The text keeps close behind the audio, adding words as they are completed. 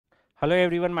Hello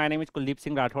everyone, my name is Kuldeep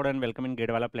Singh Rathod and welcome in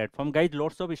Gate Wallah platform. Guys,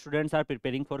 lots of students are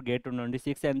preparing for Gate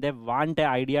 2026 and they want an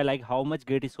idea like how much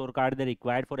Gate scorecard they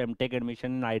required for Mtech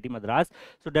admission in IIT Madras.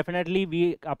 So definitely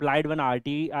we applied one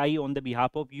RTI on the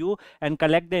behalf of you and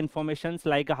collect the informations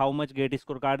like how much Gate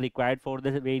scorecard required for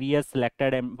the various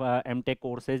selected Mtech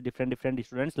courses, different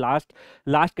students.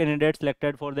 Last candidate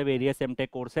selected for the various Mtech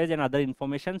courses and other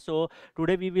information. So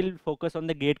today we will focus on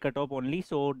the Gate cutoff only.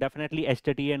 So definitely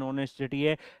STTA,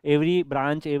 non-STTA, every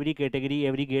branch, every category,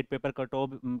 every gate paper cutoff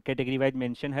category wise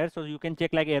mention here. So you can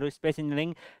check like aerospace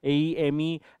engineering, AE,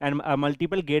 ME and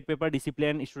multiple gate paper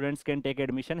discipline students can take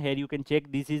admission. Here you can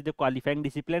check this is the qualifying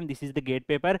discipline, this is the gate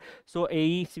paper. So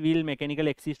AE, civil, mechanical,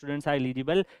 XC students are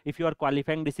eligible if you are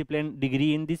qualifying discipline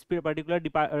degree in this particular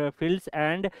fields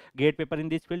and gate paper in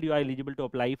this field, you are eligible to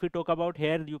apply. If we talk about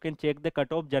here, you can check the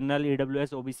cutoff, general,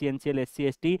 EWS, OBC, NCL,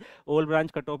 SC, ST, all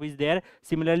branch cutoff is there.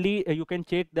 Similarly, you can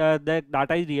check the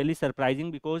data is really surprising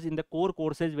because in the core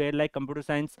courses where like computer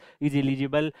science is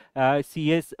eligible,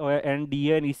 CS and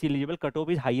DA and EC eligible, cutoff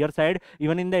is higher side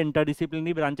even in the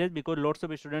interdisciplinary branches because lots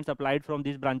of students applied from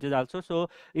these branches also.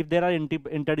 So if there are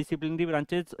interdisciplinary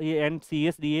branches and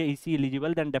CS, DA, EC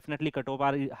eligible, then definitely cutoff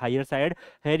are higher side.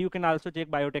 Here you can also check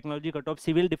biotechnology cutoff,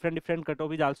 civil different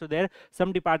cutoff is also there.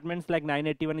 Some departments like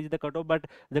 981 is the cutoff, but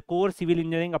the core civil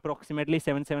engineering approximately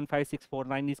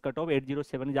 775649 is cutoff,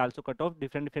 807 is also cutoff,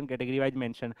 different category wise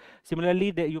mentioned.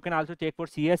 Similarly, you can also check for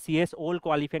CS all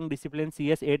qualifying disciplines,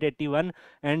 CS 881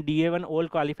 and DA1 all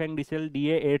qualifying discipline,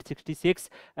 DA 866,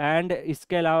 and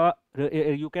इसके अलावा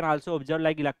you can also observe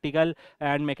like electrical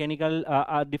and mechanical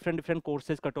different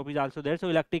courses cutoff is also there. So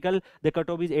electrical the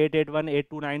cutoff is 881,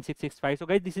 829, 665. So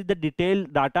guys, this is the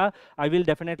detailed data. I will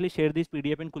definitely share this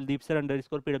PDF in Kuldeep sir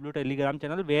 _PW Telegram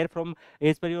channel, where from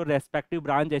as per your respective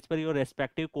branch, as per your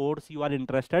respective course you are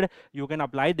interested, you can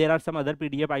apply. There are some other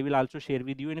PDF I will also share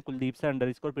with you in Kuldeep sir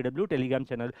 _PW Telegram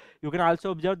channel. You can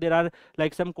also observe there are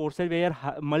like some courses where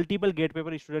multiple gate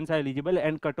paper students are eligible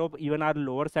and cutoff even are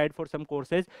lower side for some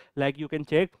courses, like you can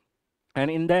check. And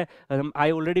in the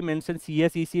I already mentioned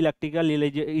CS, EC, electrical,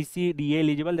 EC, DA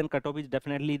eligible, then cutoff is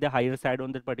definitely the higher side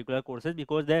on that particular courses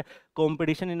because the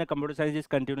competition in the computer science is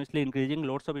continuously increasing.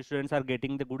 Lots of students are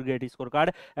getting the good grade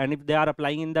scorecard, and if they are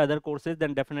applying in the other courses,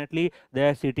 then definitely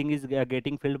their seating is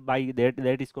getting filled by that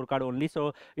scorecard only.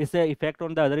 So it's the effect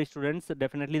on the other students,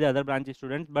 definitely the other branch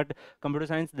students, but computer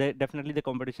science, definitely the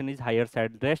competition is higher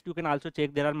side. Rest you can also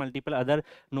check, there are multiple other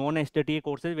non-STTA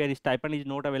courses where stipend is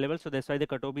not available, so that's why the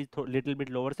cutoff is little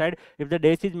bit lower side. If the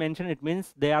days is mentioned, it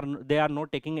means they are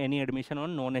not taking any admission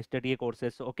on non-STTA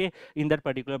courses, so, okay, in that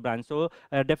particular branch. So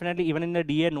definitely even in the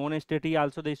DA non-STTA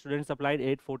also the students applied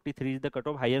 843 is the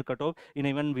cutoff, higher cutoff in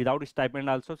even without stipend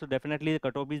also. So definitely the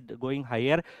cutoff is going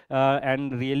higher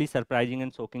and really surprising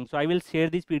and shocking. So I will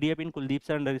share this PDF in Kuldeep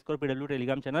sir _PW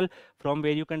Telegram channel, from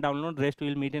where you can download. Rest we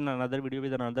will meet in another video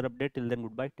with another update. Till then,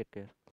 goodbye, take care.